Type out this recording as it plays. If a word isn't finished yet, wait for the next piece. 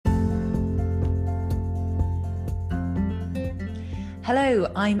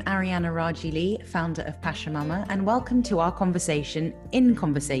Hello, I'm Arianna Rajili, founder of Pasha Mama, and welcome to our conversation in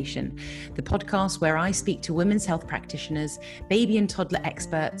Conversation, the podcast where I speak to women's health practitioners, baby and toddler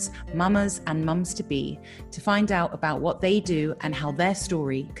experts, mamas and mums-to-be, to find out about what they do and how their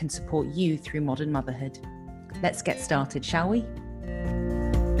story can support you through modern motherhood. Let's get started, shall we?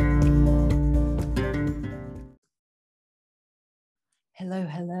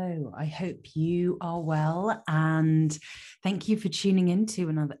 Hello. I hope you are well, and thank you for tuning in to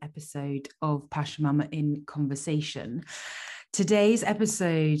another episode of Pasha Mama in Conversation. Today's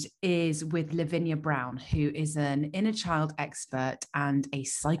episode is with Lavinia Brown, who is an inner child expert and a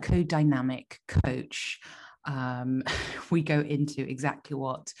psychodynamic coach. We go into exactly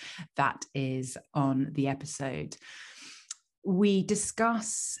what that is on the episode. We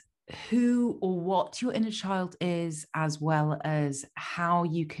discuss who or what your inner child is, as well as how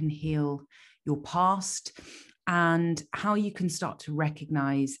you can heal your past and how you can start to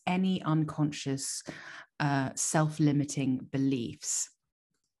recognize any unconscious self-limiting beliefs.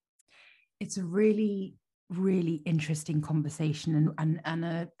 It's a really interesting conversation and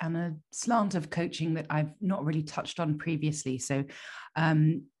a slant of coaching that I've not really touched on previously. So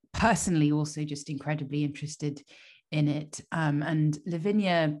personally also just incredibly interested in it. And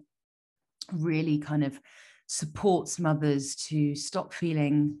Lavinia really kind of supports mothers to stop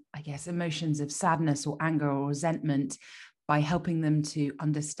feeling, I guess, emotions of sadness or anger or resentment by helping them to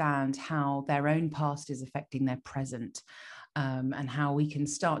understand how their own past is affecting their present, and how we can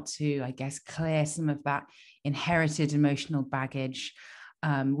start to, I guess, clear some of that inherited emotional baggage,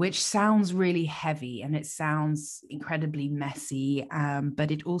 which sounds really heavy and it sounds incredibly messy,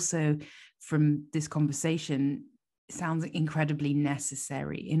 but it also, from this conversation, sounds incredibly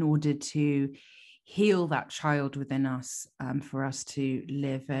necessary in order to heal that child within us, for us to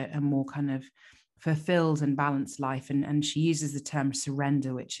live a more kind of fulfilled and balanced life. And she uses the term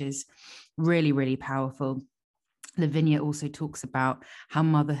surrender, which is really powerful. Lavinia also talks about how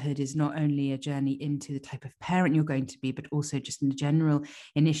motherhood is not only a journey into the type of parent you're going to be, but also just in a general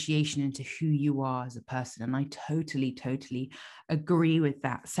initiation into who you are as a person. And I totally agree with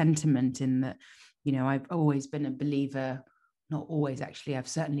that sentiment, in that, you know, I've always been a believer, not always actually, I've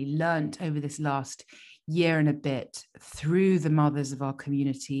certainly learnt over this last year and a bit through the mothers of our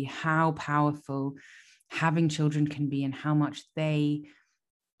community how powerful having children can be, and how much they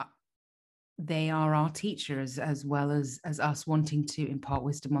are our teachers, as well as us wanting to impart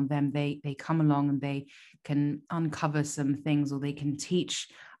wisdom on them. They come along and they can uncover some things, or they can teach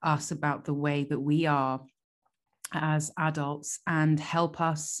us about the way that we are as adults and help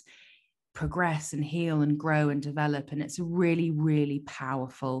us progress and heal and grow and develop. And it's a really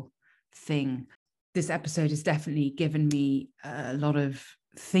powerful thing. This episode has definitely given me a lot of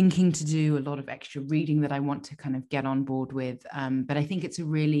thinking to do, a lot of extra reading that I want to kind of get on board with. But I think it's a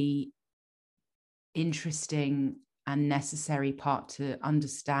really interesting and necessary part to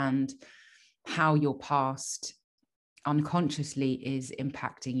understand how your past unconsciously is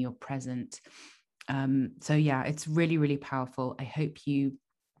impacting your present. So yeah, it's really powerful. I hope you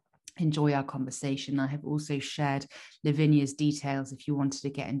enjoy our conversation. I have also shared Lavinia's details if you wanted to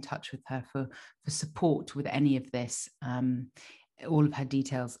get in touch with her for support with any of this. All of her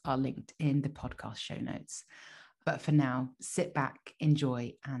details are linked in the podcast show notes. But for now, sit back,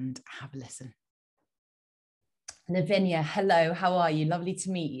 enjoy, and have a listen. Lavinia, hello, how are you? Lovely to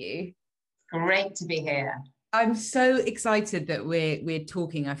meet you. Great to be here. I'm so excited that we're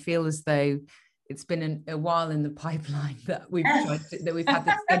talking. I feel as though it's been a while in the pipeline that we've had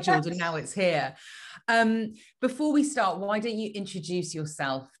this scheduled, and now it's here. Before we start, why don't you introduce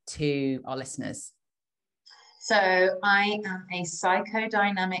yourself to our listeners? So I am a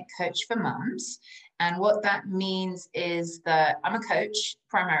psychodynamic coach for mums. And what that means is that I'm a coach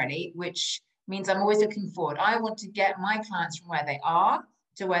primarily, which means I'm always looking forward. I want to get my clients from where they are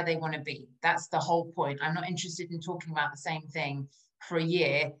to where they want to be. That's the whole point. I'm not interested in talking about the same thing for a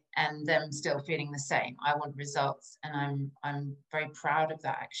year and them still feeling the same. I want results, and I'm very proud of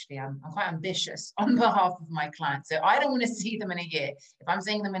that. Actually, I'm quite ambitious on behalf of my clients. So I don't want to see them in a year. If I'm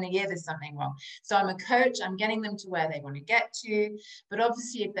seeing them in a year, there's something wrong. So I'm a coach. I'm getting them to where they want to get to. But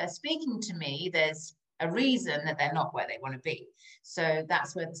obviously, if they're speaking to me, there's a reason that they're not where they want to be. So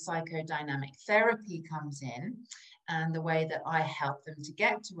that's where the psychodynamic therapy comes in. And the way that I help them to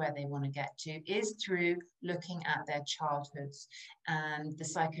get to where they want to get to is through looking at their childhoods. And the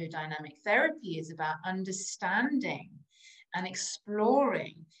psychodynamic therapy is about understanding and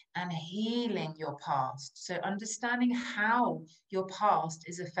exploring and healing your past. So understanding how your past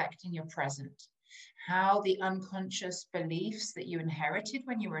is affecting your present, how the unconscious beliefs that you inherited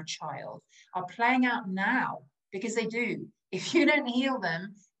when you were a child are playing out now because they do. If you don't heal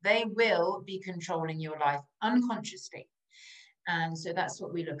them, they will be controlling your life unconsciously. And so that's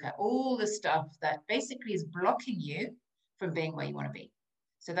what we look at, all the stuff that basically is blocking you from being where you want to be.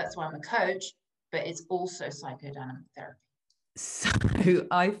 So that's why I'm a coach, but it's also psychodynamic therapy. So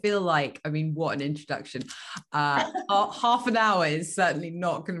I feel like, I mean, what an introduction. Half an hour is certainly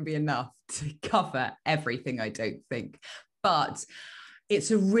not going to be enough to cover everything, I don't think. But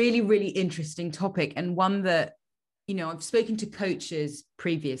it's a really, really interesting topic, and one that, you know, I've spoken to coaches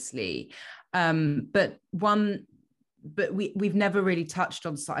previously, but we've never really touched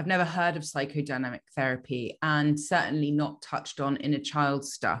on, I've never heard of psychodynamic therapy, and certainly not touched on inner child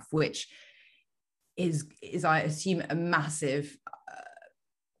stuff, which is I assume a massive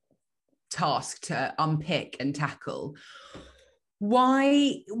task to unpick and tackle.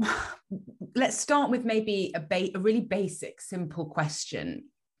 Why? Let's start with maybe a really basic, simple question.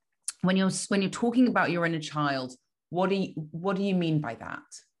 When you're talking about your inner child, what do you mean by that?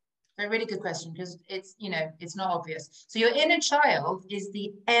 A really good question, because it's, you know, it's not obvious. So your inner child is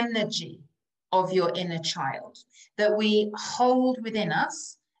the energy of your inner child that we hold within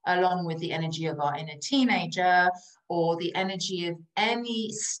us, along with the energy of our inner teenager, or the energy of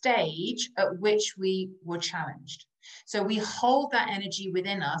any stage at which we were challenged. So we hold that energy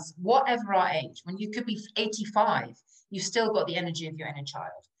within us, whatever our age. When you could be 85, you've still got the energy of your inner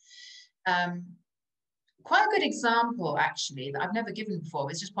child. Quite a good example, actually, that I've never given before,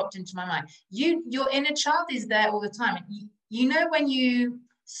 but it's just popped into my mind. Your inner child is there all the time. And you know, when you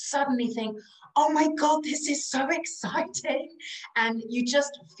suddenly think, oh my God, this is so exciting, and you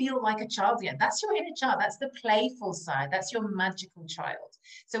just feel like a child again. That's your inner child. That's the playful side. That's your magical child.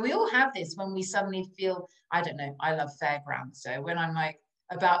 So we all have this when we suddenly feel, I don't know, I love fairgrounds. So when I'm like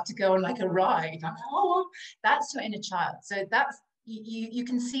about to go on like a ride, I'm like, oh, that's your inner child. So that's, you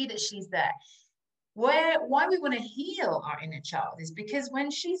can see that she's there. Why we want to heal our inner child is because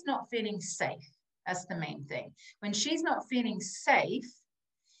when she's not feeling safe, that's the main thing. When she's not feeling safe,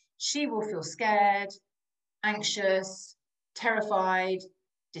 she will feel scared, anxious, terrified,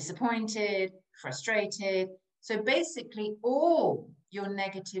 disappointed, frustrated. So basically, all your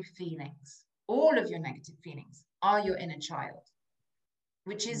negative feelings, all of your negative feelings are your inner child,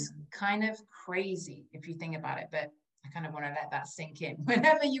 which is kind of crazy if you think about it, but I kind of want to let that sink in.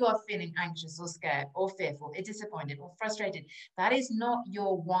 Whenever you are feeling anxious or scared or fearful or disappointed or frustrated, that is not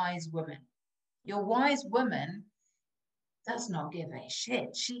your wise woman. Your wise woman does not give a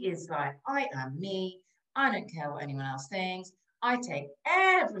shit. She is like, I am me. I don't care what anyone else thinks. I take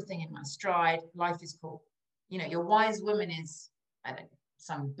everything in my stride. Life is cool. You know, your wise woman is, I don't know,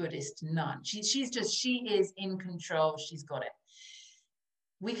 some Buddhist nun. She is in control. She's got it.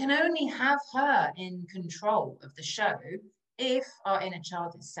 We can only have her in control of the show if our inner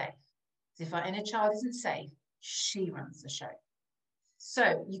child is safe. If our inner child isn't safe, she runs the show.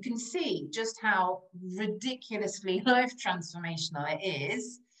 So you can see just how ridiculously life transformational it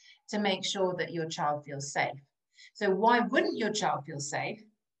is to make sure that your child feels safe. So why wouldn't your child feel safe?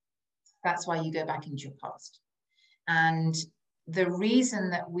 That's why you go back into your past. And the reason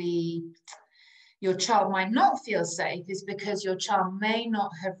that your child might not feel safe is because your child may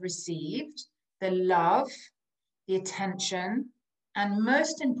not have received the love, the attention, and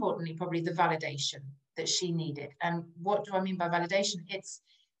most importantly, probably the validation that she needed. And what do I mean by validation? It's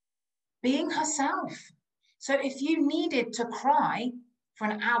being herself. So if you needed to cry for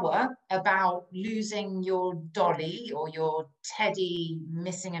an hour about losing your dolly or your teddy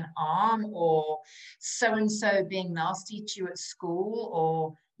missing an arm, or so-and-so being nasty to you at school,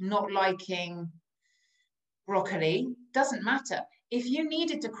 or not liking broccoli, doesn't matter. If you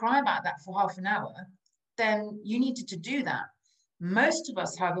needed to cry about that for half an hour, then you needed to do that. Most of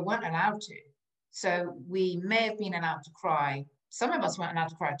us, however, weren't allowed to. So we may have been allowed to cry. Some of us weren't allowed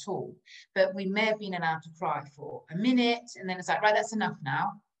to cry at all, but we may have been allowed to cry for a minute. And then it's like, right, that's enough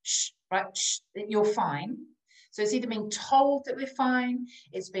now. Shh, right, shh, you're fine. So it's either being told that we're fine,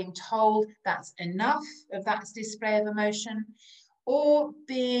 it's being told that's enough of that display of emotion, or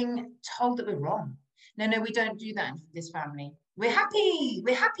being told that we're wrong. No, we don't do that in this family. We're happy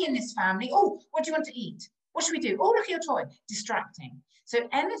in this family. Oh, what do you want to eat? What should we do? Oh, look at your toy. Distracting. So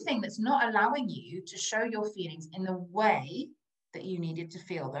anything that's not allowing you to show your feelings in the way that you needed to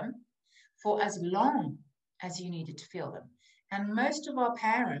feel them for as long as you needed to feel them. And most of our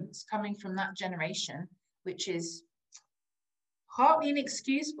parents coming from that generation, which is partly an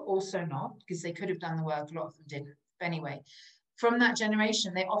excuse, but also not, because they could have done the work, a lot of them didn't. But anyway, from that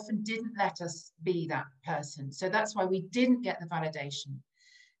generation, they often didn't let us be that person. So that's why we didn't get the validation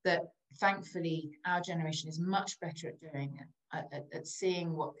that thankfully our generation is much better at doing it. at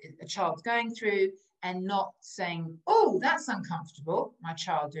seeing what a child's going through and not saying, oh, that's uncomfortable, my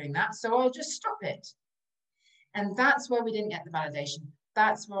child doing that, so I'll just stop it. And that's where we didn't get the validation.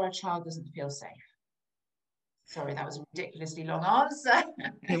 That's where our child doesn't feel safe. Sorry, that was a ridiculously long answer.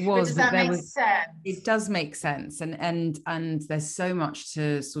 It was. Does that make sense? It does make sense. And there's so much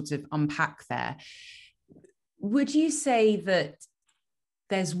to sort of unpack there. Would you say that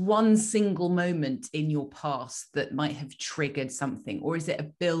there's one single moment in your past that might have triggered something, or is it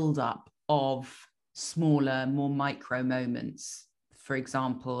a build-up of smaller, more micro moments? For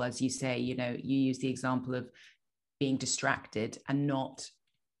example, as you say, you use the example of being distracted and not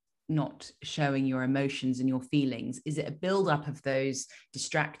showing your emotions and your feelings. Is it a build-up of those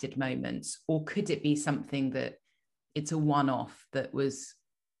distracted moments, or could it be something that it's a one-off that was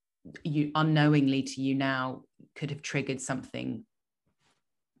you unknowingly to you now could have triggered something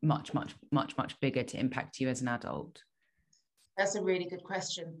much bigger to impact you as an adult? That's a really good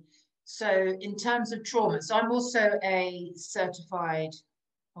question. So in terms of trauma, so I'm also a certified,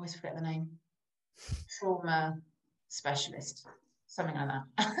 I always forget the name, trauma specialist, something like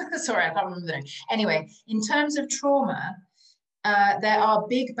that. Sorry, I can't remember the name. Anyway, in terms of trauma, there are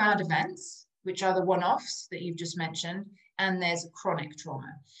big bad events, which are the one-offs that you've just mentioned, and there's chronic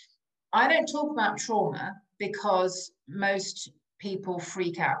trauma. I don't talk about trauma because most people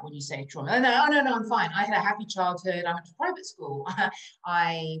freak out when you say trauma. No, I'm fine. I had a happy childhood. I went to private school.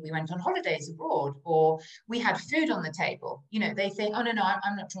 We went on holidays abroad, or we had food on the table. They think, oh, no,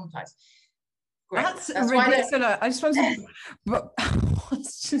 I'm not traumatized. Great. That's ridiculous. I just want to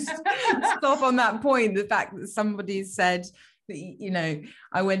let's just stop on that point. The fact that somebody said,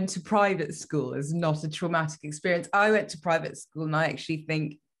 I went to private school is not a traumatic experience. I went to private school, and I actually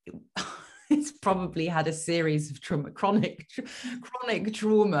think it's probably had a series of chronic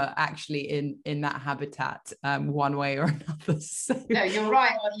trauma actually in that habitat, one way or another. So. No, you're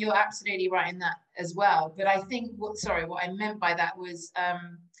right. You're absolutely right in that as well. But I think what I meant by that was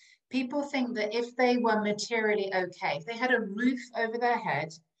people think that if they were materially okay, if they had a roof over their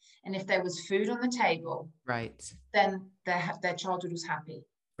head, and if there was food on the table, right, then their childhood was happy.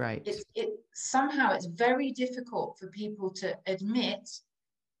 Right. Somehow it's very difficult for people to admit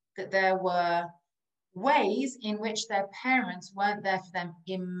that there were ways in which their parents weren't there for them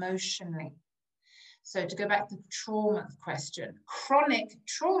emotionally. So to go back to the trauma question, chronic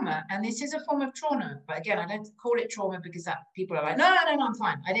trauma, and this is a form of trauma, but again, I don't call it trauma because people are like, no, I'm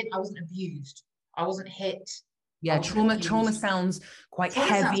fine. I wasn't abused. I wasn't hit. Yeah, trauma sounds quite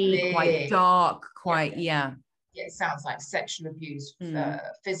heavy, quite dark, yeah. It sounds like sexual abuse,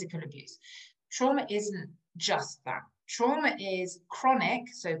 physical abuse. Trauma isn't just that. Trauma is chronic,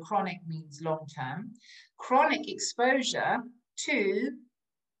 so chronic means long-term, chronic exposure to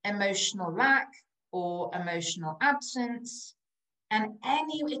emotional lack or emotional absence, and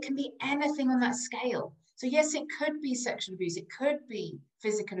it can be anything on that scale. So yes, it could be sexual abuse, it could be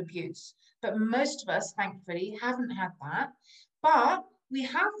physical abuse, but most of us, thankfully, haven't had that. But we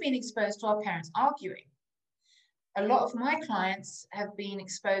have been exposed to our parents arguing. A lot of my clients have been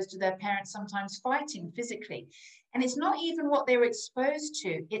exposed to their parents sometimes fighting physically. And it's not even what they were exposed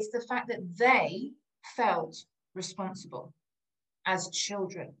to, it's the fact that they felt responsible as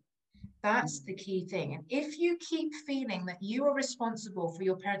children. That's the key thing. And if you keep feeling that you are responsible for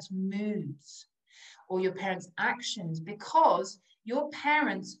your parents' moods or your parents' actions because your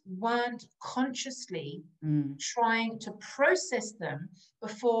parents weren't consciously trying to process them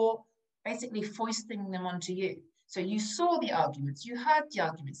before basically foisting them onto you. So you saw the arguments, you heard the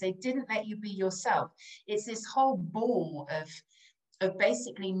arguments, they didn't let you be yourself. It's this whole ball of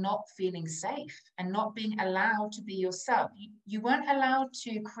basically not feeling safe and not being allowed to be yourself. You weren't allowed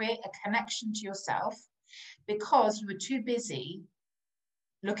to create a connection to yourself because you were too busy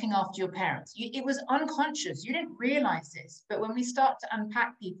looking after your parents. It was unconscious. You didn't realize this. But when we start to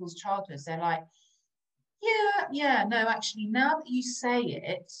unpack people's childhoods, they're like, no, actually, now that you say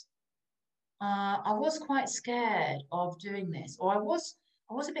it, I was quite scared of doing this, or I was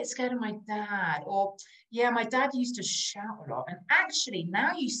a bit scared of my dad, or my dad used to shout a lot. And actually,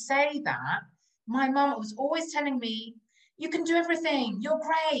 now you say that, my mum was always telling me, you can do everything, you're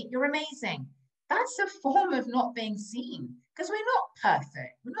great, you're amazing. That's a form of not being seen, because we're not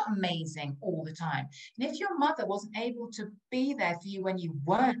perfect, we're not amazing all the time. And if your mother wasn't able to be there for you when you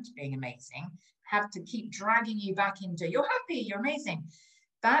weren't being amazing, have to keep dragging you back into, you're happy, you're amazing.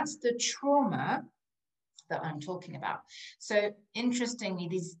 That's the trauma that I'm talking about. So interestingly,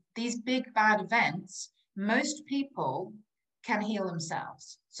 these big bad events, most people can heal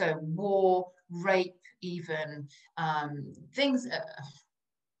themselves. So war, rape, even things,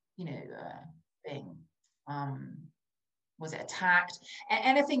 being Was it attacked?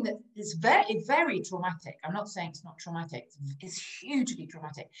 Anything that is very, very traumatic. I'm not saying it's not traumatic. It's hugely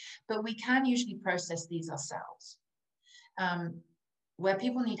traumatic. But we can usually process these ourselves. Where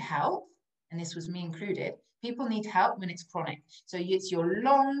people need help, and this was me included, people need help when it's chronic. So it's your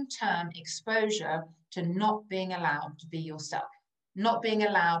long-term exposure to not being allowed to be yourself, not being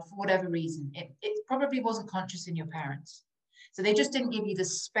allowed for whatever reason. It probably wasn't conscious in your parents. So they just didn't give you the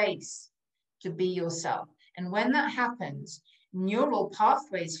space to be yourself. And when that happens, neural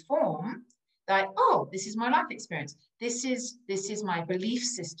pathways form like, oh, this is my life experience. This is my belief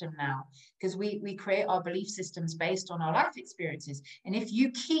system now, because we create our belief systems based on our life experiences. And if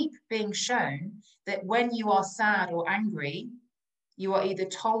you keep being shown that when you are sad or angry, you are either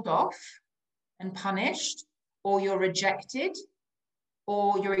told off and punished, or you're rejected,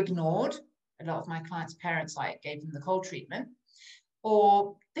 or you're ignored. A lot of my clients' parents gave them the cold treatment,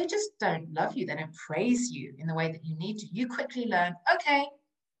 or they just don't love you. They don't praise you in the way that you need to. You quickly learn, okay,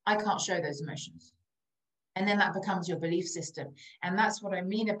 I can't show those emotions. And then that becomes your belief system. And that's what I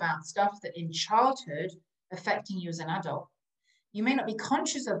mean about stuff that in childhood affecting you as an adult. You may not be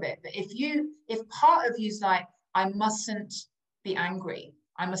conscious of it, but if part of you's like, I mustn't be angry,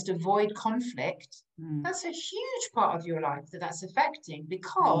 I must avoid conflict, that's a huge part of your life that's affecting,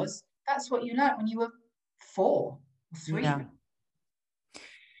 because that's what you learned when you were 4 or 3. Yeah.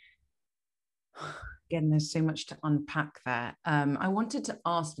 Again, there's so much to unpack there. I wanted to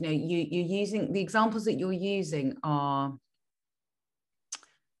ask, you're using the examples that you're using are,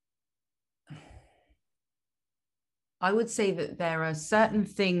 I would say that there are certain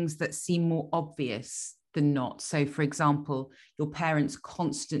things that seem more obvious than not. So, for example, your parents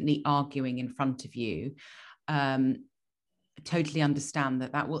constantly arguing in front of you. Totally understand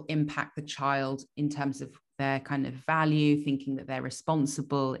that will impact the child in terms of their kind of value, thinking that they're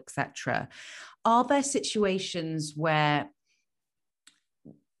responsible, etc. Are there situations where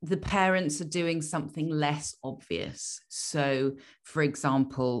the parents are doing something less obvious? So, for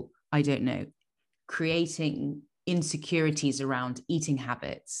example, I don't know, creating insecurities around eating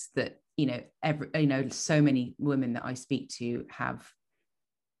habits that, so many women that I speak to have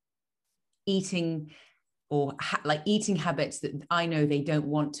eating eating habits that I know they don't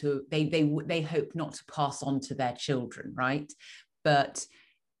want to, they hope not to pass on to their children, right? But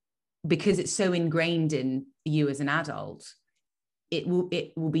because it's so ingrained in you as an adult, it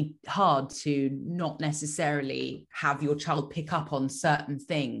will be hard to not necessarily have your child pick up on certain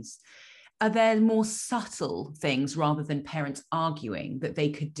things. Are there more subtle things rather than parents arguing that they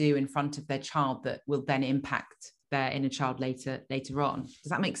could do in front of their child that will then impact their inner child later on? Does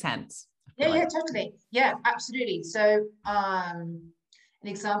that make sense? Yeah, totally. Yeah, absolutely. So an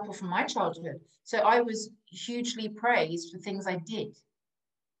example from my childhood. So I was hugely praised for things I did.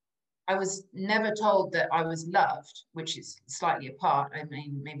 I was never told that I was loved, which is slightly apart. I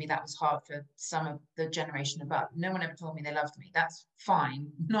mean, maybe that was hard for some of the generation above. No one ever told me they loved me. That's fine.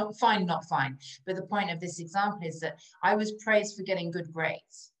 Not fine. But the point of this example is that I was praised for getting good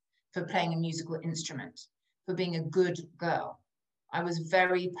grades, for playing a musical instrument, for being a good girl. I was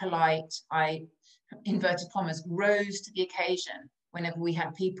very polite. I, inverted commas, rose to the occasion whenever we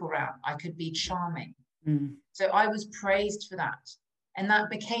had people around. I could be charming. So I was praised for that. And that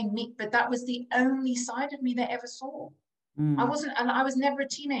became me, but that was the only side of me they ever saw. I was never a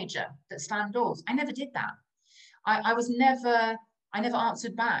teenager that slammed doors. I never did that. I never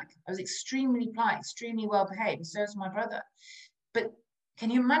answered back. I was extremely polite, extremely well behaved. So was my brother. But can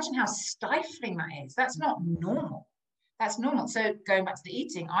you imagine how stifling that is? That's not normal. That's normal. So going back to the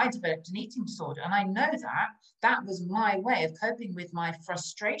eating, I developed an eating disorder. And I know that was my way of coping with my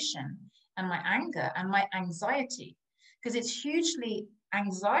frustration and my anger and my anxiety. Because it's hugely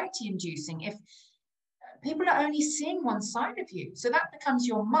anxiety inducing if people are only seeing one side of you. So that becomes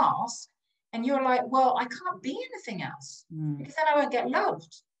your mask. And you're like, well, I can't be anything else because then I won't get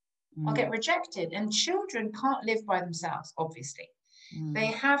loved. I'll get rejected. And children can't live by themselves, obviously. They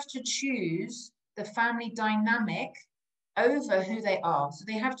have to choose the family dynamic over who they are. So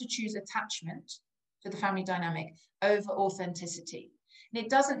they have to choose attachment to the family dynamic over authenticity. And it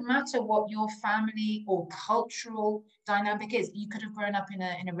doesn't matter what your family or cultural dynamic is. You could have grown up in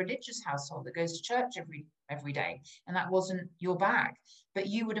a religious household that goes to church every day, and that wasn't your bag. But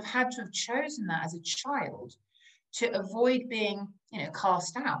you would have had to have chosen that as a child to avoid being,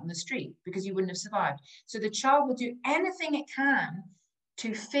 cast out in the street because you wouldn't have survived. So the child will do anything it can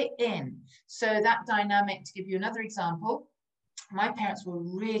to fit in. So that dynamic, to give you another example, my parents were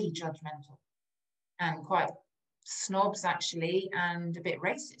really judgmental and quite snobs actually, and a bit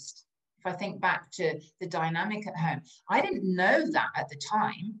racist. If I think back to the dynamic at home, I didn't know that at the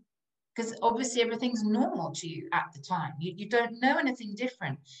time because obviously everything's normal to you at the time. You don't know anything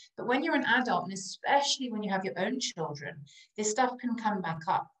different. But when you're an adult, and especially when you have your own children, this stuff can come back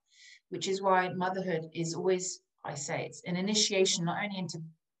up, which is why motherhood is always, I say, it's an initiation not only into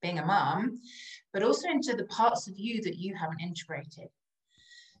being a mom, but also into the parts of you that you haven't integrated.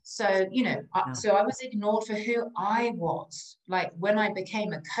 So, so I was ignored for who I was. Like when I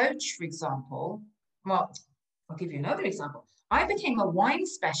became a coach, for example, well, I'll give you another example. I became a wine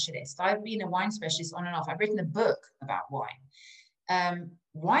specialist. I've been a wine specialist on and off. I've written a book about wine.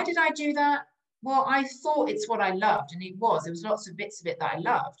 Why did I do that? Well, I thought it's what I loved, and it was. There was lots of bits of it that I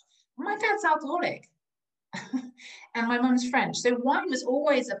loved. My dad's alcoholic. And my mum's French. So wine was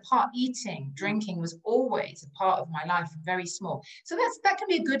always a part, eating, drinking was always a part of my life, very small. So that can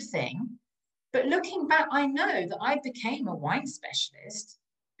be a good thing. But looking back, I know that I became a wine specialist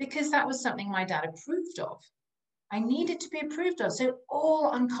because that was something my dad approved of. I needed to be approved of. So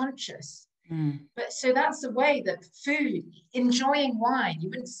all unconscious. But so that's the way that food, enjoying wine, you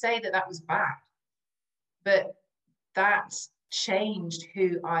wouldn't say that was bad, but that changed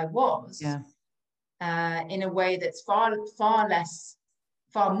who I was. Yeah. In a way that's far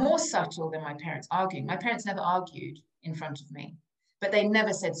more subtle than my parents arguing. My parents never argued in front of me, but they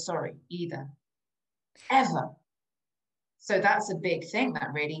never said sorry either, ever. So that's a big thing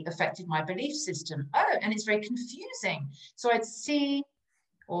that really affected my belief system. Oh, and it's very confusing. So I'd see,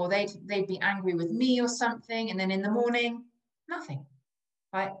 or they'd be angry with me or something, and then in the morning, nothing,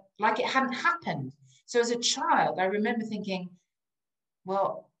 like it hadn't happened. So as a child, I remember thinking,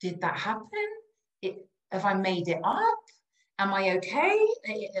 well, did that happen? Have I made it up? Am I okay?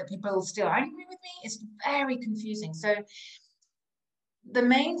 Are people still angry with me? It's very confusing. So the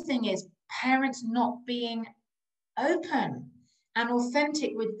main thing is parents not being open and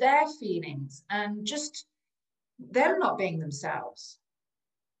authentic with their feelings, and just them not being themselves.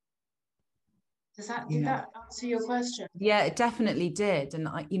 Did that answer your question? Yeah, it definitely did. And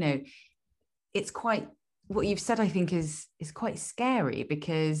it's quite, what you've said, I think is quite scary,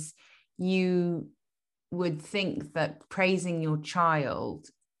 because you would think that praising your child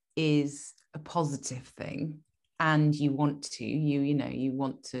is a positive thing, and you want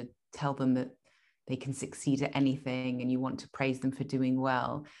to tell them that they can succeed at anything, and you want to praise them for doing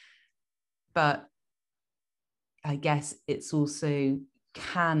well. But I guess it's also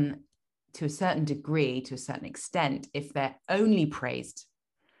can, to a certain degree, to a certain extent, if they're only praised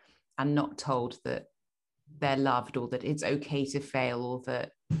and not told that they're loved, or that it's okay to fail, or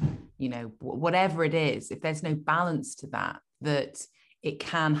that, whatever it is, if there's no balance to that it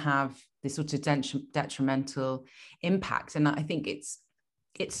can have this sort of detrimental impact. And I think it's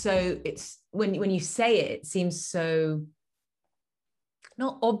when you say it, it seems so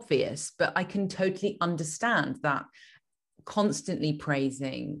not obvious, but I can totally understand that constantly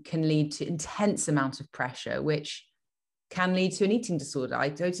praising can lead to intense amount of pressure, which can lead to an eating disorder. I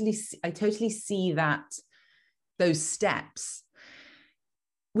totally see that, those steps,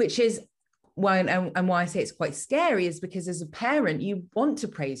 which is why, and why I say it's quite scary, is because as a parent, you want to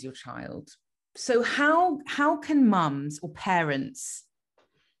praise your child. So how can mums or parents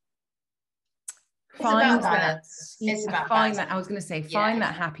find that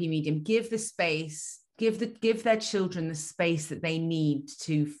happy medium, give the space, give their children the space that they need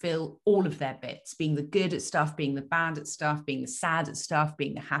to fill all of their bits, being the good at stuff, being the bad at stuff, being the sad at stuff,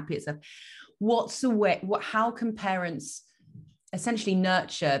 being the happy at stuff? What's the way, how can parents essentially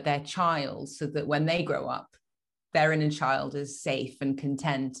nurture their child so that when they grow up, their inner child is safe and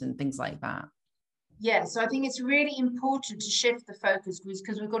content and things like that? Yeah, so I think it's really important to shift the focus,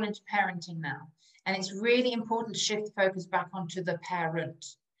 because we've gone into parenting now, and it's really important to shift the focus back onto the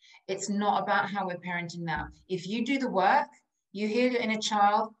parent. It's not about how we're parenting now. If you do the work, you hear your inner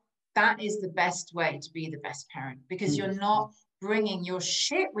child, that is the best way to be the best parent, because you're not bringing your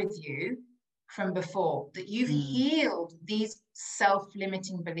shit with you from before, that you've healed these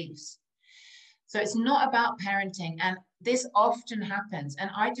self-limiting beliefs. So it's not about parenting. And this often happens, and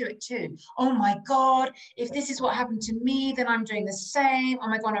I do it too. Oh my God, if this is what happened to me, then I'm doing the same. Oh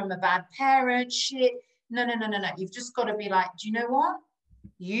my God, I'm a bad parent. Shit. No. You've just got to be like, do you know what?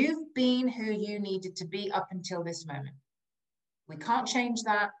 You've been who you needed to be up until this moment. We can't change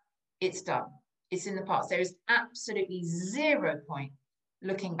that. It's done. It's in the past. There is absolutely 0 point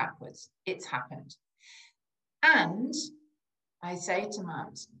looking backwards. It's happened. And I say to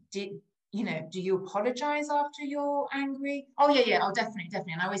moms, do you apologize after you're angry? Oh, yeah. Oh, definitely.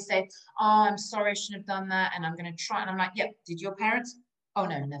 And I always say, oh, I'm sorry, I shouldn't have done that. And I'm going to try. And I'm like, yeah, did your parents? Oh,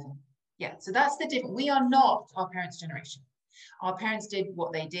 no, never. Yeah. So that's the difference. We are not our parents' generation. Our parents did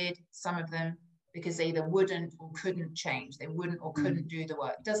what they did, some of them, because they either wouldn't or couldn't change. They wouldn't or couldn't do the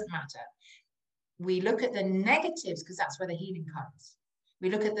work. It doesn't matter. We look at the negatives because that's where the healing comes. We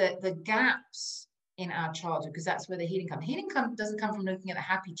look at the gaps in our childhood because that's where the healing comes. Healing doesn't come from looking at the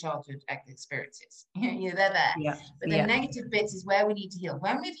happy childhood experiences. They're there. Yeah. But the negative bits is where we need to heal.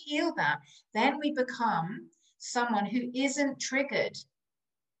 When we've healed that, then we become someone who isn't triggered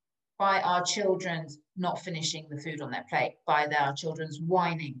by our children's not finishing the food on their plate, by our children's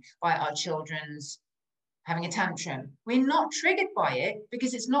whining, by our children's having a tantrum. We're not triggered by it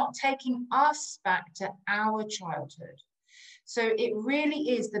because it's not taking us back to our childhood. So it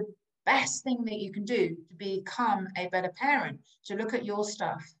really is the best thing that you can do to become a better parent, to look at your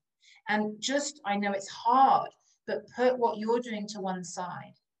stuff and just, I know it's hard, but put what you're doing to one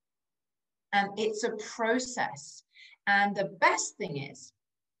side. And it's a process. And the best thing is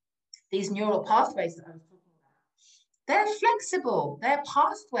these neural pathways that I was talking about, they're flexible, they're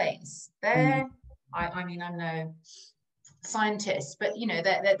pathways. I mean, I'm no scientist, but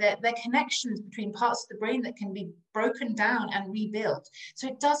they're connections between parts of the brain that can be broken down and rebuilt. So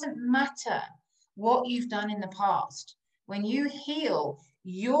it doesn't matter what you've done in the past. When you heal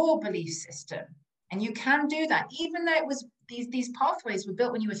your belief system, and you can do that, even though it was these pathways were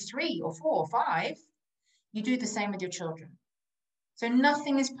built when you were 3 or 4 or 5, you do the same with your children. So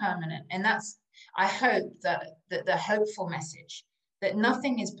nothing is permanent, and that's, I hope, that the hopeful message, that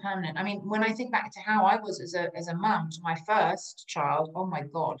nothing is permanent. I mean, when I think back to how I was as a mum to my first child, oh my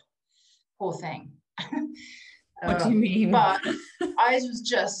God, poor thing. What do you mean? But I was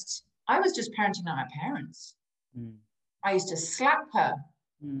just parenting like my parents. I used to slap her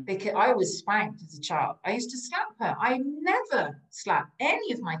because I was spanked as a child. I used to slap her. I never slap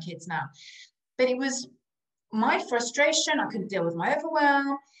any of my kids now. But it was my frustration. I couldn't deal with my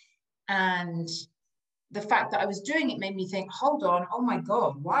overwhelm. And the fact that I was doing it made me think, hold on, oh my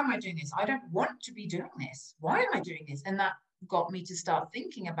God, why am I doing this? I don't want to be doing this. Why am I doing this? And that got me to start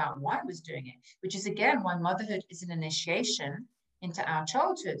thinking about why I was doing it, which is, again, why motherhood is an initiation into our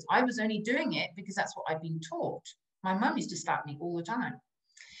childhoods. I was only doing it because that's what I'd been taught. My mum used to slap me all the time.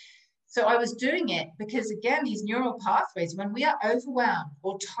 So I was doing it because, again, these neural pathways, when we are overwhelmed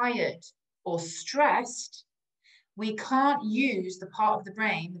or tired or stressed, we can't use the part of the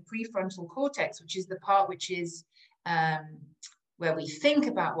brain, the prefrontal cortex, which is the part which is where we think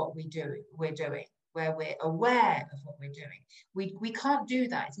about what we're doing, where we're aware of what we're doing. We can't do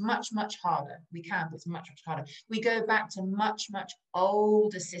that. It's much, much harder. We can, but it's much, much harder. We go back to much, much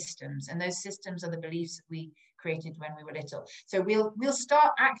older systems, and those systems are the beliefs that we created when we were little. So we'll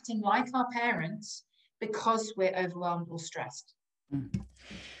start acting like our parents because we're overwhelmed or stressed.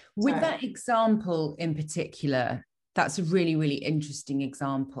 With that example in particular, that's a really, really interesting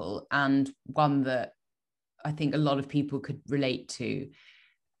example, and one that I think a lot of people could relate to.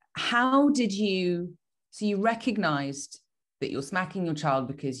 How did you, so you recognized that you're smacking your child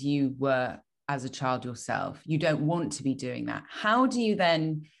because you were, as a child yourself, you don't want to be doing that. How do you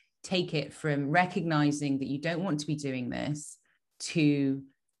then take it from recognizing that you don't want to be doing this to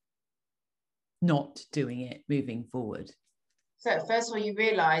not doing it moving forward? So first of all, you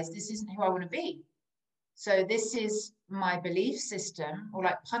realize this isn't who I want to be. So this is my belief system, or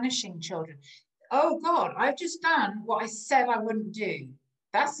like punishing children. Oh God, I've just done what I said I wouldn't do.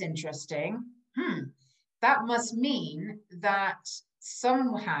 That's interesting. That must mean that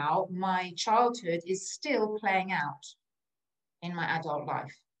somehow my childhood is still playing out in my adult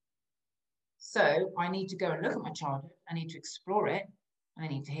life. So I need to go and look at my childhood. I need to explore it, and I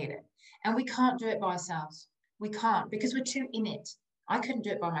need to heal it. And we can't do it by ourselves. We can't, because we're too in it. I couldn't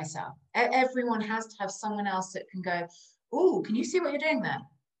do it by myself. Everyone has to have someone else that can go, oh, can you see what you're doing there?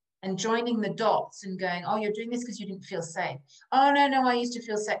 And joining the dots and going, oh, you're doing this because you didn't feel safe. Oh, no, I used to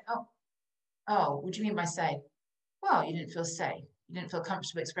feel safe. Oh, what do you mean by safe? Well, you didn't feel safe. You didn't feel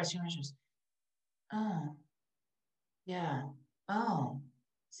comfortable expressing your emotions. Oh, yeah. Oh.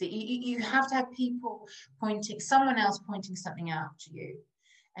 See, you have to have people someone else pointing something out to you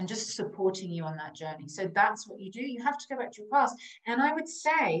and just supporting you on that journey. So that's what you do. You have to go back to your past. And I would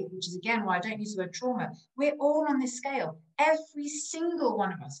say, which is again why I don't use the word trauma, we're all on this scale. Every single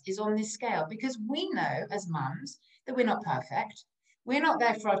one of us is on this scale, because we know as mums that we're not perfect. We're not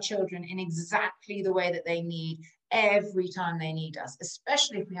there for our children in exactly the way that they need every time they need us,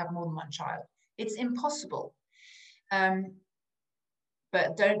 especially if we have more than one child. It's impossible.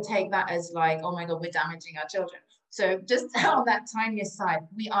 But don't take that as like, oh my God, we're damaging our children. So just on that tiniest side,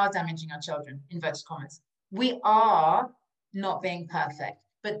 we are damaging our children, inverted commas. We are not being perfect,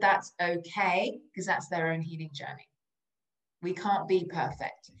 but that's okay, because that's their own healing journey. We can't be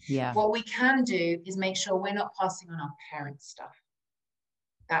perfect. Yeah. What we can do is make sure we're not passing on our parents' stuff.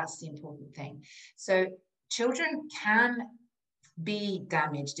 That's the important thing. So children can be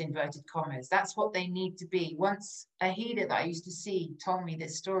damaged, inverted commas. That's what they need to be. Once a healer that I used to see told me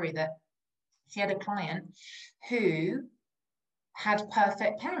this story, that she had a client who had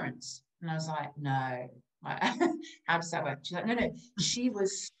perfect parents. And I was like, no, how does that work? She's like, no. She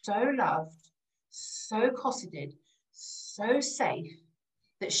was so loved, so cosseted, so safe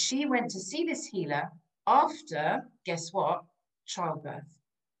that she went to see this healer after, guess what? Childbirth.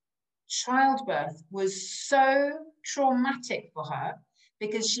 Childbirth was so traumatic for her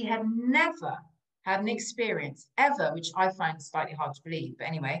because she had never had an experience ever, which I find slightly hard to believe. But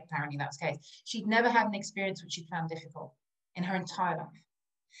anyway, apparently that's the case. She'd never had an experience which she found difficult in her entire life.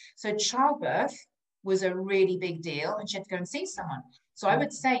 So childbirth was a really big deal, and she had to go and see someone. So I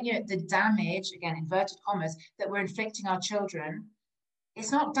would say, the damage, again, inverted commas, that we're inflicting our children,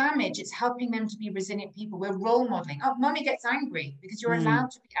 it's not damage, it's helping them to be resilient people. We're role modeling. Oh, mommy gets angry because you're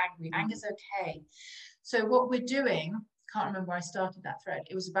allowed to be angry. Anger's okay. So what we're doing, can't remember where I started that thread.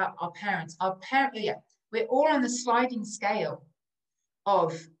 It was about our parents. We're all on the sliding scale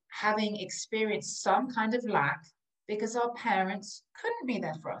of having experienced some kind of lack because our parents couldn't be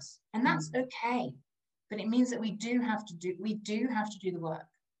there for us. And that's okay. But it means that we do have to do the work.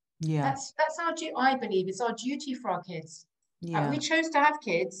 Yeah. That's our duty. I believe it's our duty for our kids. Yeah. We chose to have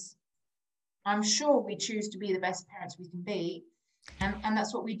kids. I'm sure we choose to be the best parents we can be. And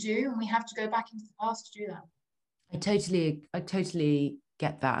that's what we do. And we have to go back into the past to do that. I totally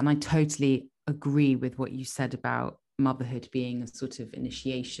get that. And I totally agree with what you said about motherhood being a sort of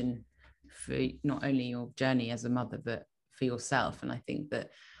initiation for not only your journey as a mother, but for yourself. And I think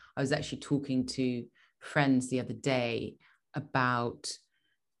that I was actually talking to friends the other day about,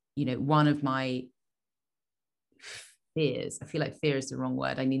 one of my fears. I feel like fear is the wrong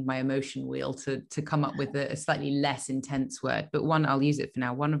word. I need my emotion wheel to come up with a slightly less intense word, but one, I'll use it for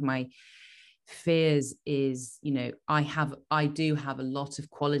now. One of my fears is, I do have a lot of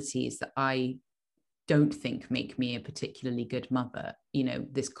qualities that I don't think make me a particularly good mother.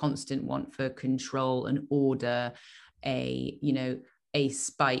 This constant want for control and order, a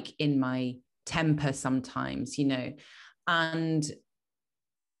spike in my temper sometimes, and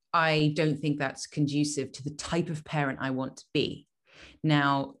I don't think that's conducive to the type of parent I want to be.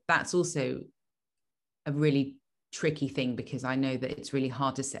 Now, that's also a really tricky thing because I know that it's really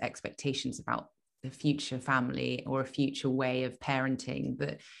hard to set expectations about the future family or a future way of parenting.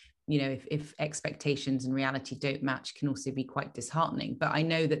 That, if expectations and reality don't match, can also be quite disheartening. But I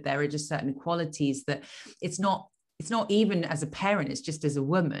know that there are just certain qualities that it's not even as a parent, it's just as a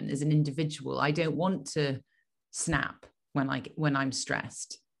woman, as an individual. I don't want to snap when I'm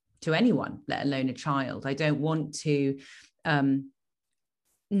stressed to anyone, let alone a child. I don't want to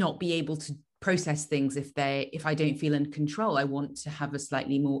not be able to process things if I don't feel in control. I want to have a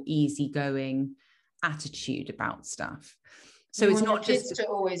slightly more easygoing attitude about stuff. So it's not just kids to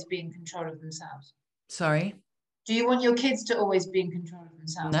always be in control of themselves. Sorry? Do you want your kids to always be in control of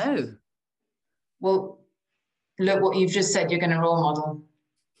themselves? No. Well, look what you've just said. You're going to role model.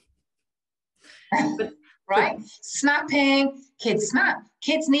 Right? Snapping. Kids snap.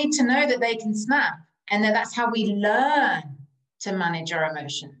 Kids need to know that they can snap, and that's how we learn to manage our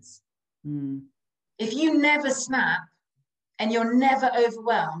emotions. If you never snap and you're never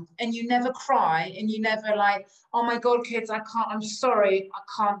overwhelmed and you never cry and you never like, oh my God, kids, I'm sorry, I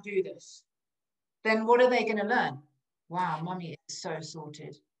can't do this. Then what are they going to learn? Wow, mommy is so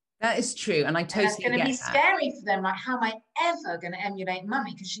sorted. That is true. And I totally get that. It's going to be scary for them. Like, how am I ever going to emulate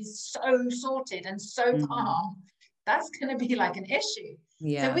mummy? Because she's so sorted and so calm. That's going to be like an issue.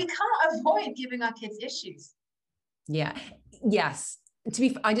 Yeah. So we can't avoid giving our kids issues. Yeah. Yes.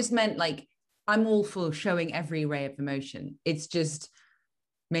 I just meant like, I'm all for showing every ray of emotion. It's just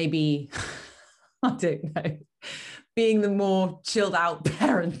maybe, I don't know, being the more chilled out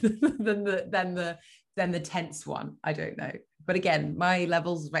parent than the tense one. I don't know. But again, my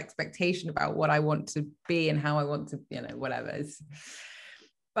levels of expectation about what I want to be and how I want to, whatever.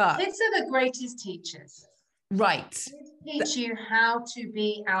 But kids are the greatest teachers. Right. They teach you how to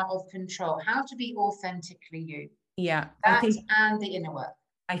be out of control, how to be authentically you. Yeah. And the inner work.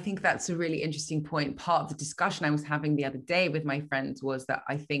 I think that's a really interesting point. Part of the discussion I was having the other day with my friends was that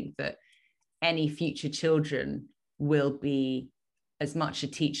I think that any future children will be as much a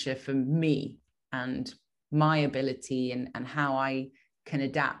teacher for me and my ability and how I can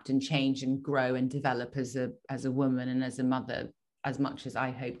adapt and change and grow and develop as a woman and as a mother, as much as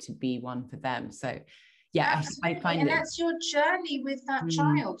I hope to be one for them. So yeah, I find that's your journey with that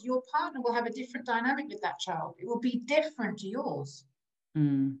child. Your partner will have a different dynamic with that child. It will be different to yours.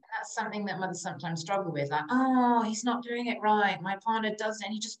 That's something that mothers sometimes struggle with, like, oh, he's not doing it right. My partner does it,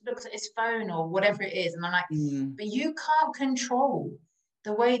 and he just looks at his phone or whatever it is. And I'm like, but you can't control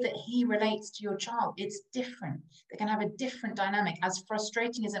the way that he relates to your child. It's different. They can have a different dynamic, as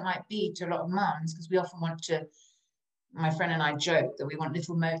frustrating as it might be to a lot of mums, because we often want to, my friend and I joke that we want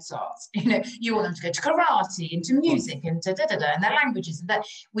little Mozarts. You want them to go to karate, into music, and and their languages, and that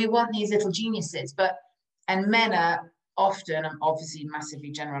we want these little geniuses. And men are often, I'm obviously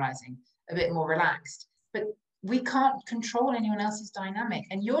massively generalizing, a bit more relaxed, but we can't control anyone else's dynamic,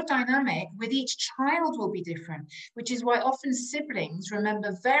 and your dynamic with each child will be different, which is why often siblings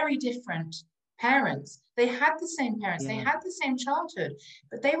remember very different parents. They had the same parents, they had the same childhood,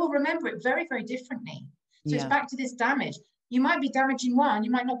 but they will remember it very, very differently. So it's back to this damage. You might be damaging one,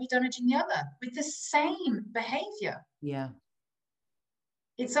 you might not be damaging the other with the same behavior.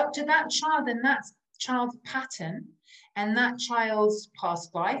 It's up to that child and that child's pattern and that child's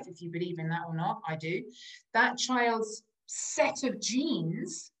past life, if you believe in that or not. I do. That child's set of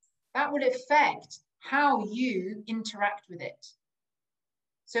genes, that will affect how you interact with it.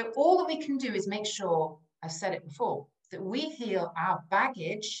 So all that we can do is make sure, I've said it before, that we heal our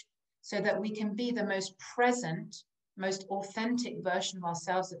baggage so that we can be the most present, most authentic version of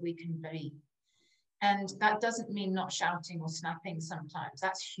ourselves that we can be. And that doesn't mean not shouting or snapping sometimes.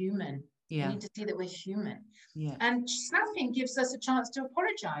 That's human. We need to see that we're human. And snapping gives us a chance to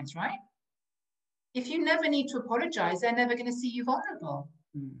apologize, right? If you never need to apologize, they're never going to see you vulnerable.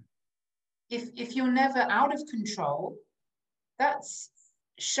 If you're never out of control, that's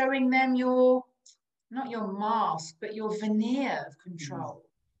showing them your, not your mask, but your veneer of control.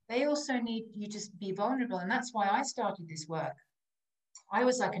 They also need you to be vulnerable. And that's why I started this work. I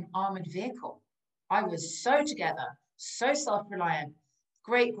was like an armored vehicle. I was so together, so self-reliant,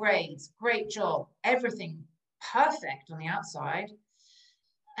 great grades, great job, everything perfect on the outside.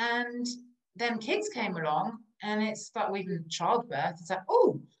 And then kids came along, and it's like even childbirth. It's like,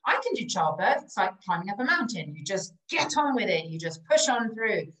 oh, I can do childbirth. It's like climbing up a mountain. You just get on with it. You just push on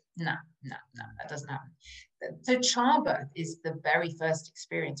through. No, that doesn't happen. So childbirth is the very first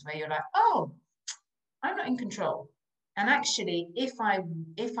experience where you're like, oh, I'm not in control. And actually, if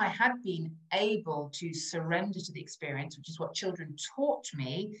I had been able to surrender to the experience, which is what children taught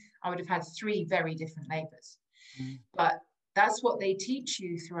me, I would have had 3 very different labors. But that's what they teach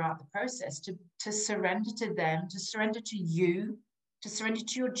you throughout the process, to surrender to them, to surrender to you, to surrender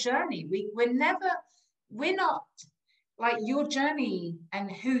to your journey. We're not, like, your journey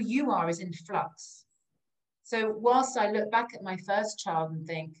and who you are is in flux. So whilst I look back at my first child and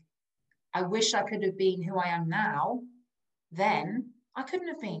think, I wish I could have been who I am now, then I couldn't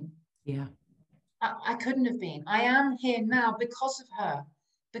have been. I couldn't have been. I am here now because of her,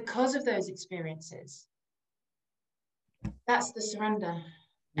 because of those experiences. That's the surrender.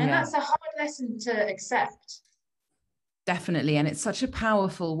 And that's a hard lesson to accept. Definitely. And it's such a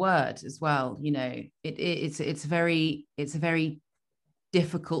powerful word as well. It's a very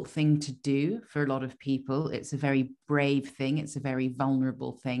difficult thing to do for a lot of people. It's a very brave thing. It's a very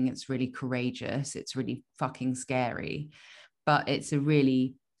vulnerable thing. It's really courageous. It's really fucking scary, but it's a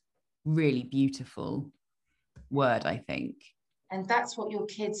really, really beautiful word, I think. And that's what your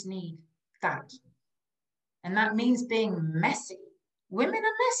kids need, that. And that means being messy. Women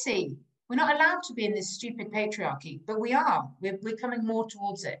are messy. We're not allowed to be in this stupid patriarchy, but we are. We're coming more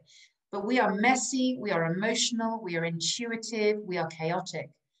towards it. But we are messy, we are emotional, we are intuitive, we are chaotic.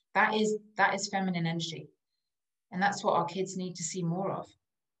 That is feminine energy. And that's what our kids need to see more of.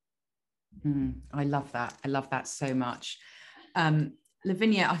 I love that. I love that so much.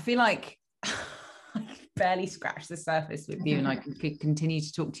 Lavinia, I feel like I've barely scratched the surface with you, and I could continue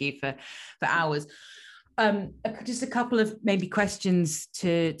to talk to you for hours. Just a couple of maybe questions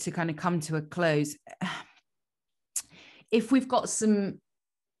to kind of come to a close. If we've got some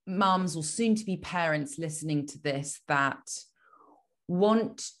mums or soon to be parents listening to this that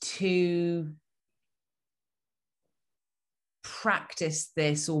want to practice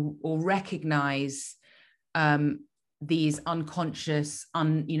this or recognize these unconscious,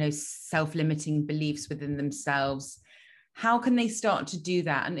 self-limiting beliefs within themselves, how can they start to do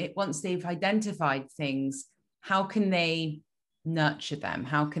that? And once they've identified things, how can they nurture them?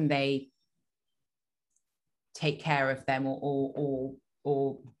 How can they take care of them or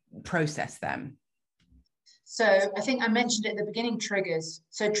process them? So I think I mentioned at the beginning, triggers.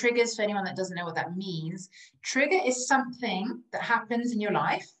 So triggers, for anyone that doesn't know what that means, trigger is something that happens in your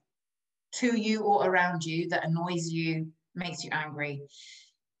life to you or around you that annoys you, makes you angry.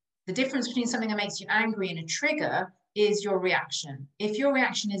 The difference between something that makes you angry and a trigger is your reaction. If your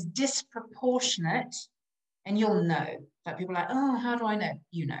reaction is disproportionate, and you'll know, Like people are like, oh, how do I know?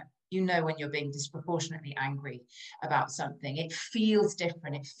 You know when you're being disproportionately angry about something. It feels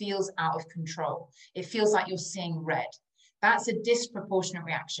different. It feels out of control. It feels like you're seeing red. That's a disproportionate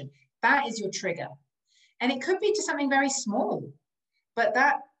reaction. That is your trigger. And it could be to something very small, but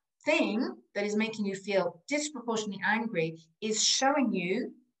that thing that is making you feel disproportionately angry is showing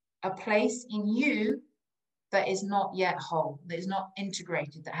you a place in you that is not yet whole, that is not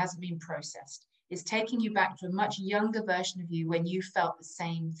integrated, that hasn't been processed. It's taking you back to a much younger version of you when you felt the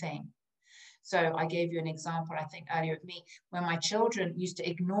same thing. So I gave you an example, I think, earlier of me, when my children used to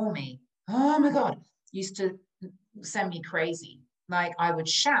ignore me. Oh my God, used to send me crazy. Like I would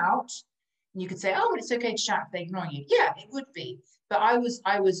shout, and you could say, oh, but it's okay to shout if they're ignoring you. Yeah, it would be. But I was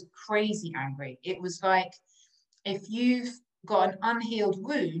crazy angry. It was like if you've got an unhealed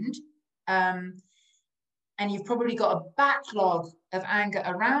wound, and you've probably got a backlog of anger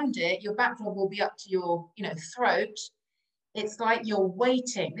around it, your backlog will be up to your, throat. It's like you're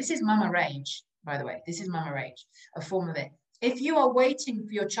waiting. This is mama rage, by the way. This is mama rage, a form of it. If you are waiting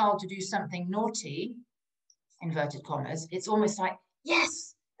for your child to do something naughty, inverted commas, it's almost like,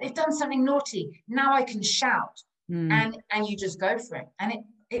 yes, they've done something naughty. Now I can shout. And you just go for it. And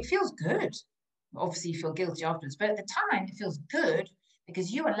it feels good. Obviously, you feel guilty afterwards, but at the time, it feels good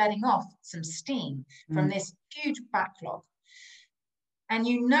because you are letting off some steam from this huge backlog. And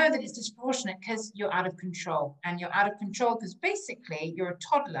you know that it's disproportionate because you're out of control. And you're out of control because basically you're a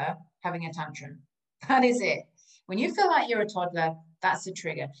toddler having a tantrum. That is it. When you feel like you're a toddler, that's the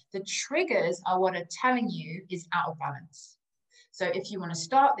trigger. The triggers are what are telling you is out of balance. So if you want to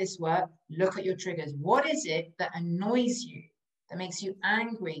start this work, look at your triggers. What is it that annoys you, that makes you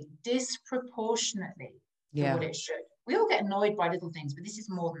angry disproportionately to what it should? We all get annoyed by little things, but this is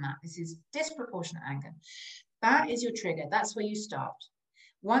more than that. This is disproportionate anger. That is your trigger. That's where you start.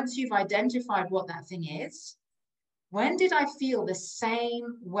 Once you've identified what that thing is, when did I feel the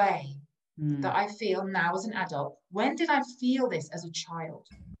same way that I feel now as an adult? When did I feel this as a child?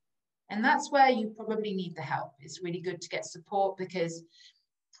 And that's where you probably need the help. It's really good to get support because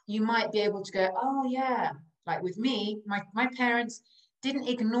you might be able to go, oh yeah, like with me, my parents didn't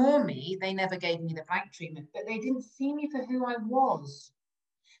ignore me. They never gave me the blank treatment, but they didn't see me for who I was.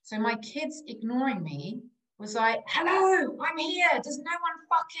 So my kids ignoring me was like, hello, I'm here.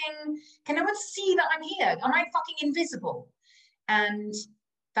 Can no one see that I'm here? Am I fucking invisible? And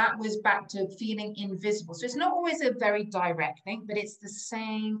that was back to feeling invisible. So it's not always a very direct link, but it's the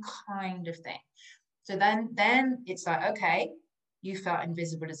same kind of thing. So then it's like, okay, you felt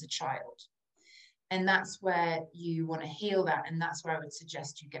invisible as a child. And that's where you want to heal that. And that's where I would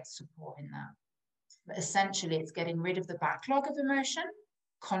suggest you get support in that. But essentially, it's getting rid of the backlog of emotion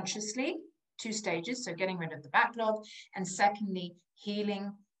consciously, 2 stages. So getting rid of the backlog. And secondly,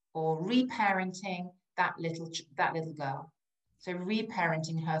 healing or reparenting that little girl. So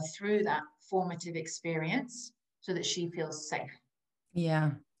reparenting her through that formative experience so that she feels safe.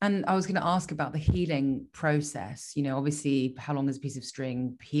 Yeah. And I was going to ask about the healing process, obviously how long is a piece of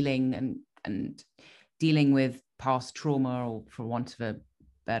string, healing and dealing with past trauma, or for want of a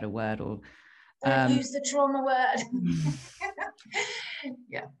better word, or don't use the trauma word.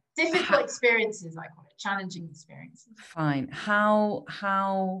 Yeah. Difficult experiences, I call it, challenging experiences. Fine. How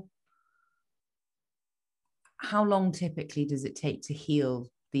long typically does it take to heal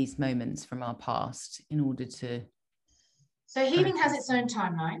these moments from our past in order to... So healing has its own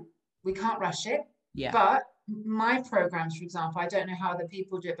timeline. We can't rush it. Yeah. But my programs, for example, I don't know how other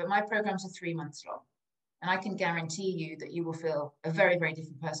people do it, but my programs are 3 months long. And I can guarantee you that you will feel a very, very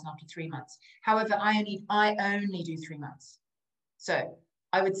different person after 3 months. However, I only do 3 months. So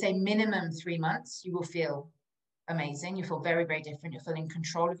I would say minimum 3 months, you will feel amazing. You feel very, very different. You'll feel in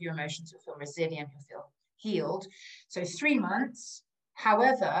control of your emotions. You'll feel resilient. You'll feel healed. So 3 months.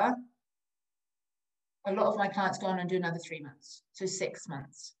 However, a lot of my clients go on and do another 3 months. So 6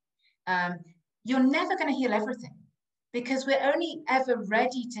 months. You're never going to heal everything because we're only ever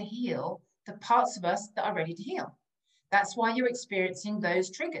ready to heal the parts of us that are ready to heal. That's why you're experiencing those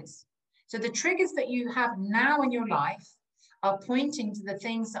triggers. So the triggers that you have now in your life are pointing to the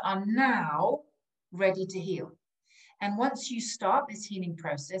things that are now ready to heal. And once you start this healing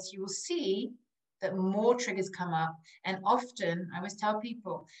process, you will see that more triggers come up. And often, I always tell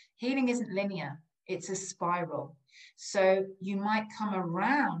people, healing isn't linear, it's a spiral. So you might come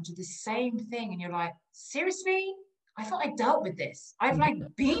around to the same thing and you're like, seriously? I thought I dealt with this. I've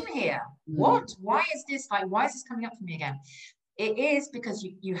been here. What? Why is this coming up for me again? It is because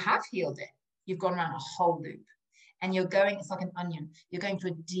you have healed it. You've gone around a whole loop and you're going, it's like an onion. You're going to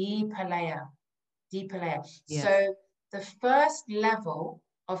a deeper layer. Yes. So the first level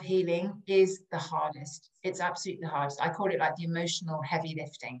of healing is the hardest. It's absolutely the hardest. I call it like the emotional heavy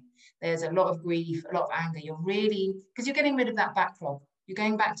lifting. There's a lot of grief, a lot of anger. You're really, because you're getting rid of that backlog. You're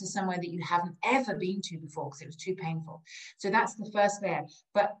going back to somewhere that you haven't ever been to before because it was too painful. So that's the first layer.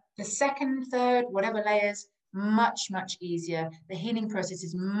 But the second, third, whatever layers, much, much easier. The healing process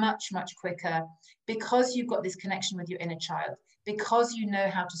is much, much quicker because you've got this connection with your inner child, because you know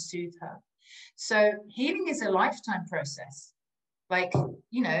how to soothe her. So healing is a lifetime process. Like,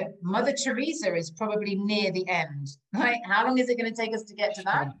 you know, Mother Teresa is probably near the end, right? How long is it going to take us to get to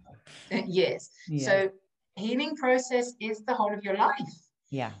that? Years. Yeah. So healing process is the whole of your life.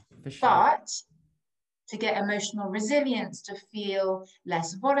 Yeah, for sure. But to get emotional resilience, to feel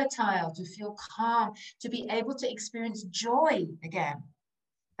less volatile, to feel calm, to be able to experience joy again,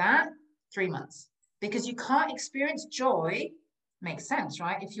 that 3 months. Because you can't experience joy, makes sense,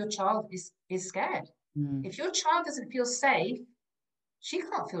 right? If your child is scared. If your child doesn't feel safe, she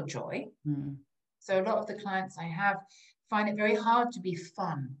can't feel joy. So a lot of the clients I have find it very hard to be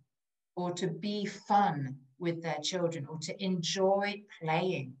fun or to be fun with their children or to enjoy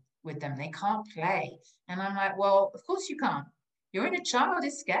playing with them. They can't play. And I'm like, well, of course you can't. Your inner child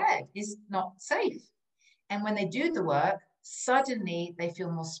is scared, is not safe. And when they do the work, suddenly they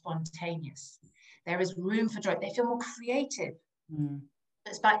feel more spontaneous. There is room for joy. They feel more creative.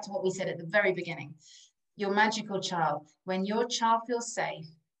 It's back to what we said at the very beginning. Your magical child, when your child feels safe,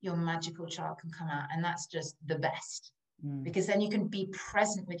 your magical child can come out. And that's just the best. Because then you can be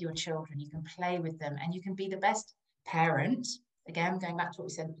present with your children. You can play with them and you can be the best parent. Again, going back to what we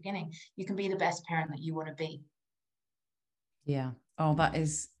said at the beginning, you can be the best parent that you want to be. Yeah. Oh, that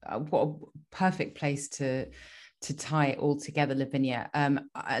is what a perfect place to tie it all together, Lavinia.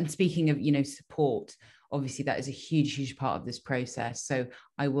 And speaking of, you know, support, obviously that is a huge part of this process. So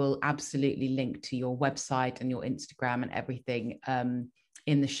I will absolutely link to your website and your Instagram and everything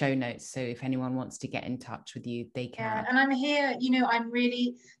in the show notes. So if anyone wants to get in touch with you, they can. Yeah, and I'm here, you know,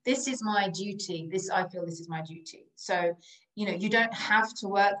 this is my duty. I feel this is my duty. So, you know, you don't have to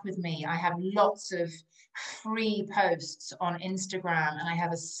work with me. I have lots of free posts on Instagram and I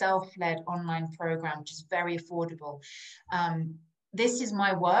have a self-led online program, which is very affordable. This is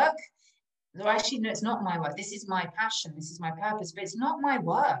my work. Actually, no, it's not my work. This is my passion. This is my purpose, but it's not my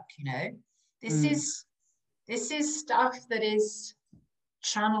work, you know. This is stuff that is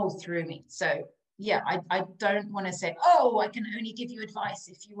channeled through me. So yeah, I don't want to say, oh, I can only give you advice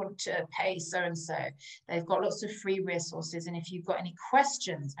if you want to pay so-and-so. They've got lots of free resources. And if you've got any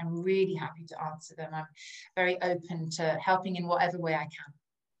questions, I'm really happy to answer them. I'm very open to helping in whatever way I can.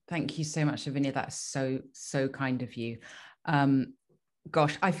 Thank you so much, Lavinia. That's so kind of you.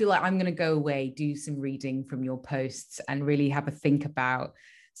 Gosh, I feel like I'm going to go away, do some reading from your posts and really have a think about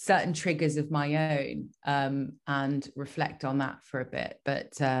certain triggers of my own and reflect on that for a bit.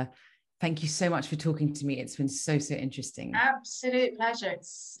 But thank you so much for talking to me. It's been so interesting. Absolute pleasure.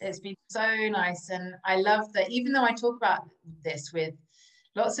 It's been so nice. And I love that even though I talk about this with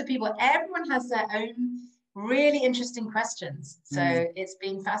lots of people, everyone has their own really interesting questions. So it's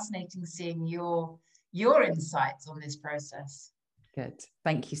been fascinating seeing your insights on this process. Good.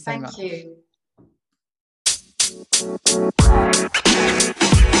 Thank you so much. Thank you.